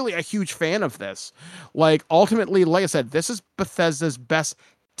really a huge fan of this. Like ultimately, like I said, this is Bethesda's best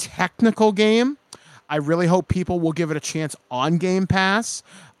technical game. I really hope people will give it a chance on Game Pass.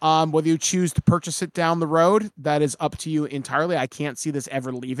 Whether you choose to purchase it down the road, that is up to you entirely. I can't see this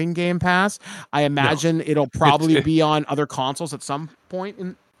ever leaving Game Pass. I No. imagine it'll It's probably be on other consoles at some point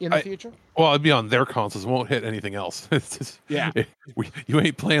in the I future. well, it'd be on their consoles. It won't hit anything else. It's just, Yeah. you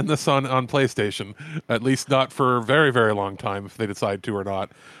ain't playing this on PlayStation, at least not for a very very long time if they decide to or not.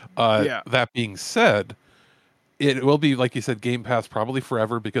 Yeah. That being said, it will be like you said, Game Pass probably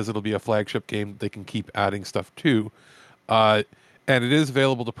forever because it'll be a flagship game they can keep adding stuff to. Uh, and it is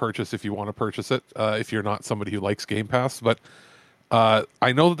available to purchase if you want to purchase it. If you're not somebody who likes Game Pass, but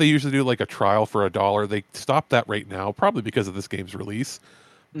I know that they usually do like a trial for $1. They stopped that right now, probably because of this game's release.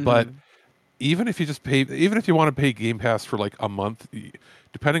 But Mhm. even if you just pay, even if you want to pay Game Pass for like a month,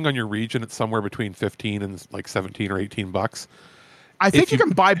 depending on your region, it's somewhere between 15 and like 17 or $18. I think If you you,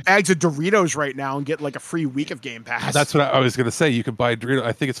 can buy bags of Doritos right now and get like a free week of Game Pass. that's what I was going to say. You can buy Dorito.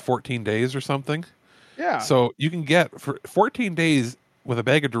 I think it's 14 days or something. Yeah. So you can get for 14 days with a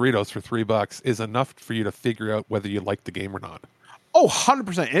bag of Doritos for $3 is enough for you to figure out whether you like the game or not. Oh,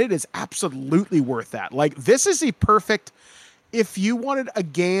 100%. And it is absolutely worth that. Like, this is the perfect, if you wanted a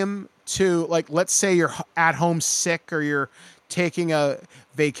game to, like, let's say you're at home sick or you're taking a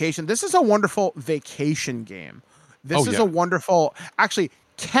vacation, this is a wonderful vacation game. Oh This is yeah. a wonderful, actually,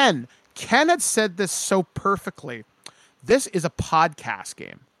 Ken had said this so perfectly. This is a podcast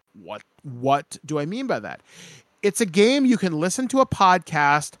game. What do I mean by that? It's a game you can listen to a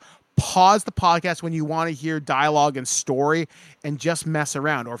podcast, pause the podcast when you want to hear dialogue and story, and just mess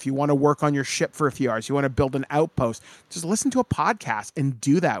around. Or if you want to work on your ship for a few hours, you want to build an outpost, just listen to a podcast and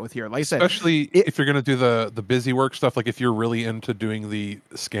do that with your, like I said, Especially if you're going to do the busy work stuff, like if you're really into doing the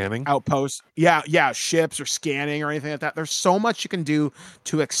scanning. outposts. Yeah, ships or scanning or anything like that. There's so much you can do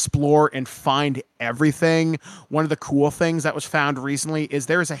to explore and find everything. One of the cool things that was found recently is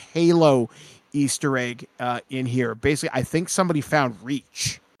there's a Halo Easter egg in here. Basically, I think somebody found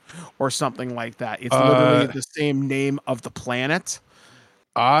Reach or something like that. It's literally Uh, the same name of the planet.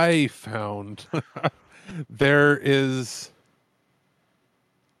 I found there is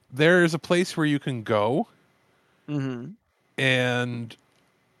there is a place where you can go, Mm-hmm. and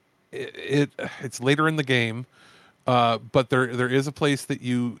it's later in the game, but there is a place that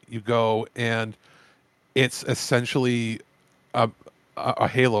you go, and it's essentially a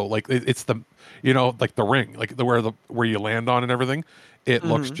Halo. Like it's the like the ring, like where you land on and everything. It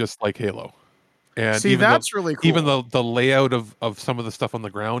looks Mm-hmm. just like Halo. And See, that's really even cool. though the layout of some of the stuff on the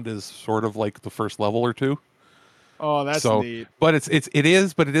ground is sort of like the first level or two. Oh, that's So, neat. but it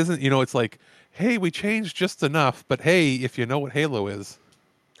is, but it isn't. It's like, hey, we changed just enough. But hey, if you know what Halo is,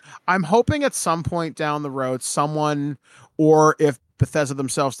 I'm hoping at some point down the road, someone, or if Bethesda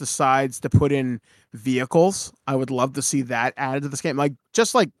themselves decides to put in vehicles, I would love to see that added to this game, like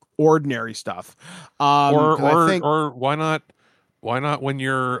just like ordinary stuff. or Because I think, why not when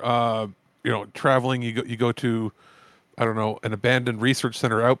you're traveling, you go to, I don't know, an abandoned research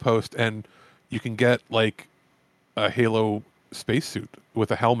center outpost, and you can get like a Halo spacesuit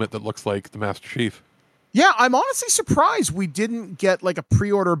with a helmet that looks like the Master Chief. yeah, I'm honestly surprised we didn't get like a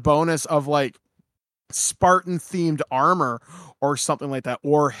pre-order bonus of like Spartan themed armor or something like that.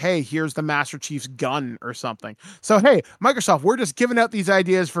 Or hey, here's the Master Chief's gun or something. So hey, Microsoft, we're just giving out these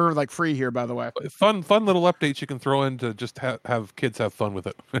ideas for like free here, by the way. Fun little updates you can throw in to just have kids have fun with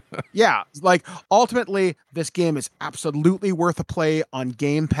it. Yeah, like ultimately, this game is absolutely worth a play on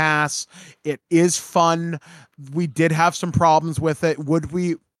Game Pass. It is fun. We did have some problems with it. Would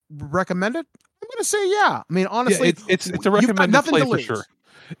we recommend it? I'm going to say yeah. I mean, Yeah, honestly, it's a you've got recommended nothing play to for lose. sure.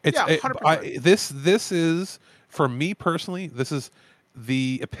 It's Yeah, 100%. this is, for me personally, this is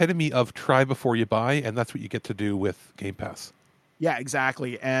the epitome of try before you buy, and that's what you get to do with Game Pass. Yeah,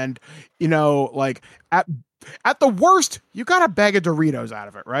 exactly. And like at the worst, you got a bag of Doritos out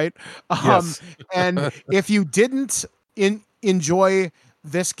of it, right? Um, Yes. and if you didn't enjoy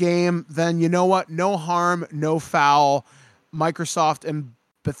this game, then you know what? No harm, no foul. Microsoft and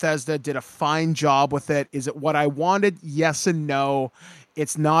Bethesda did a fine job with it. Is it what I wanted? Yes and no.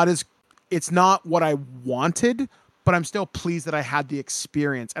 It's not as it's not what I wanted, but I'm still pleased that I had the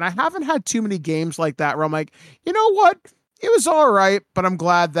experience. And I haven't had too many games like that where I'm like, you know what? It was all right, but I'm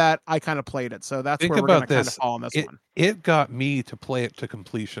glad that I kind of played it. So that's Think where we're going to about kind of this. fall on this It one. it got me to play it to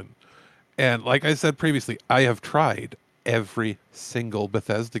completion. And like I said previously, I have tried every single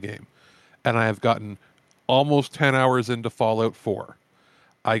Bethesda game, and I have gotten almost 10 hours into Fallout 4.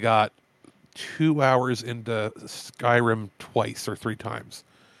 I got 2 hours into Skyrim twice or three times,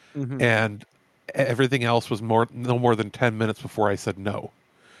 Mm-hmm. and everything else was no more than 10 minutes before I said no.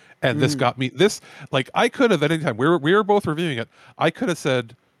 And this Mm. got me this, like, I could have at any time, we were both reviewing it, I could have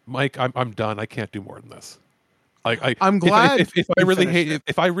said, Mike, I'm done, I can't do more than this. Like, I I'm if glad if I you really finished it.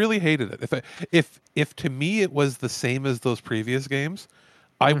 if I really hated it, if to me it was the same as those previous games,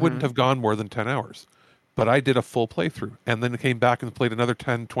 I wouldn't Mm-hmm. have gone more than 10 hours. But I did a full playthrough and then came back and played another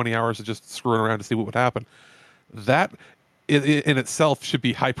 10, 20 hours of just screwing around to see what would happen. That in itself should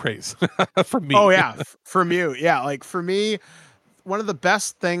be high praise from Oh me. yeah, from you. Yeah, like for me, one of the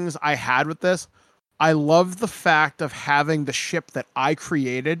best things I had with this, I love the fact of having the ship that I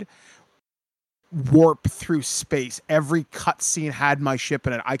created warp through space. Every cutscene had my ship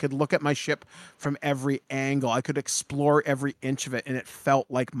in it. I could look at my ship from every angle. I could explore every inch of it, and it felt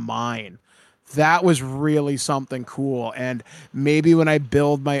like mine. That was really something cool. And maybe when I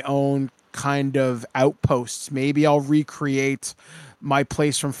build my own kind of outposts. Maybe I'll recreate my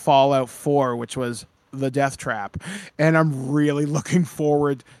place from Fallout 4, which was the Death Trap. And I'm really looking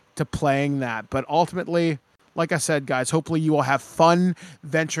forward to playing that. But ultimately, like I said, guys, hopefully you will have fun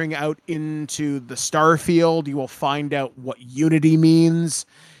venturing out into the Starfield. You will find out what Unity means,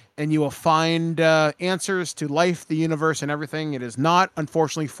 and you will find answers to life, the universe, and everything. It is not,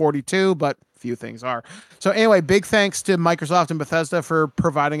 unfortunately, 42, but few things are. So anyway, big thanks to Microsoft and Bethesda for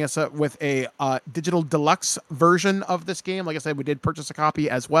providing us with a digital deluxe version of this game. Like I said, we did purchase a copy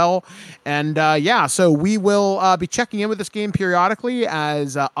as well. And yeah, so we will be checking in with this game periodically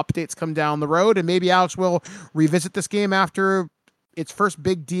as updates come down the road. And maybe Alex will revisit this game after its first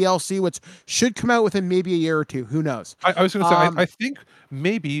big DLC, which should come out within maybe a year or two. Who knows? I was going to say, I think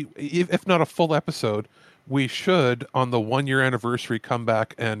maybe, if not a full episode, we should, on the 1 year anniversary, come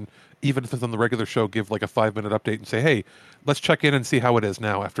back and, even if it's on the regular show, give like a 5-minute update and say, hey, let's check in and see how it is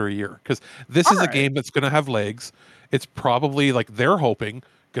now after a year. Because this is a game that's going to have legs. It's probably, like they're hoping,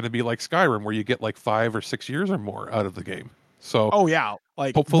 going to be like Skyrim, where you get like 5 or 6 years or more out of the game. So, oh yeah,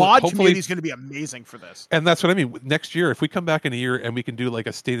 like hopefully, mod community is going to be amazing for this. And that's what I mean. Next year, if we come back in a year and we can do like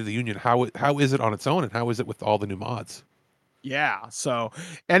a State of the Union, how is it on its own, and how is it with all the new mods? Yeah. So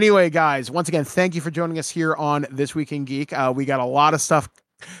anyway, guys, once again, thank you for joining us here on This Week in Geek. We got a lot of stuff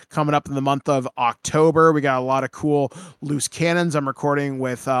coming up in the month of October. We got a lot of cool loose cannons. I'm recording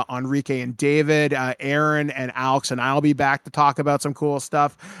with Enrique and David, Aaron and Alex, and I'll be back to talk about some cool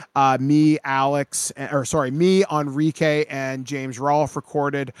stuff. Me, Enrique, and James Rolfe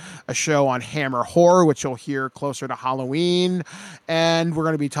recorded a show on Hammer Horror, which you'll hear closer to Halloween. And we're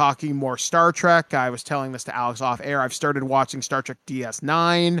going to be talking more Star Trek. I was telling this to Alex off air. I've started watching Star Trek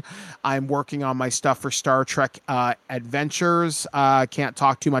DS9. I'm working on my stuff for Star Trek Adventures. Can't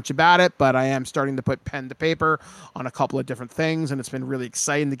talk too much about it, but I am starting to put pen to paper on a couple of different things, and it's been really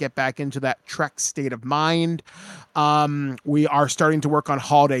exciting to get back into that Trek state of mind. We are starting to work on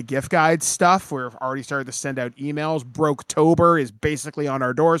holiday gift guide stuff. We've already started to send out emails. Broketober is basically on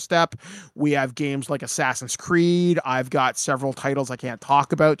our doorstep. We have games like Assassin's Creed. I've got several titles I can't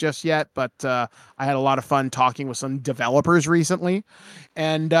talk about just yet, but I had a lot of fun talking with some developers recently.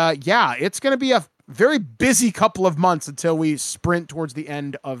 And yeah, it's going to be a very busy couple of months until we sprint towards the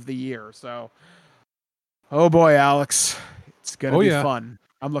end of the year. So, oh boy, Alex, it's going to be fun.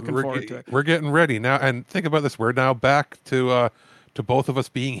 I'm looking forward to it. We're getting ready now. And think about this. We're now back to both of us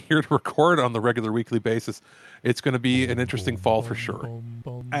being here to record on the regular weekly basis. It's going to be an interesting fall for sure.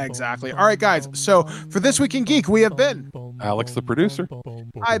 Exactly. All right, guys. So for This Week in Geek, we have been Alex, the producer.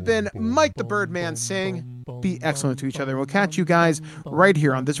 I've been Mike the Birdman saying, be excellent to each other. We'll catch you guys right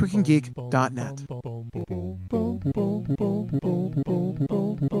here on thisweekingeek.net.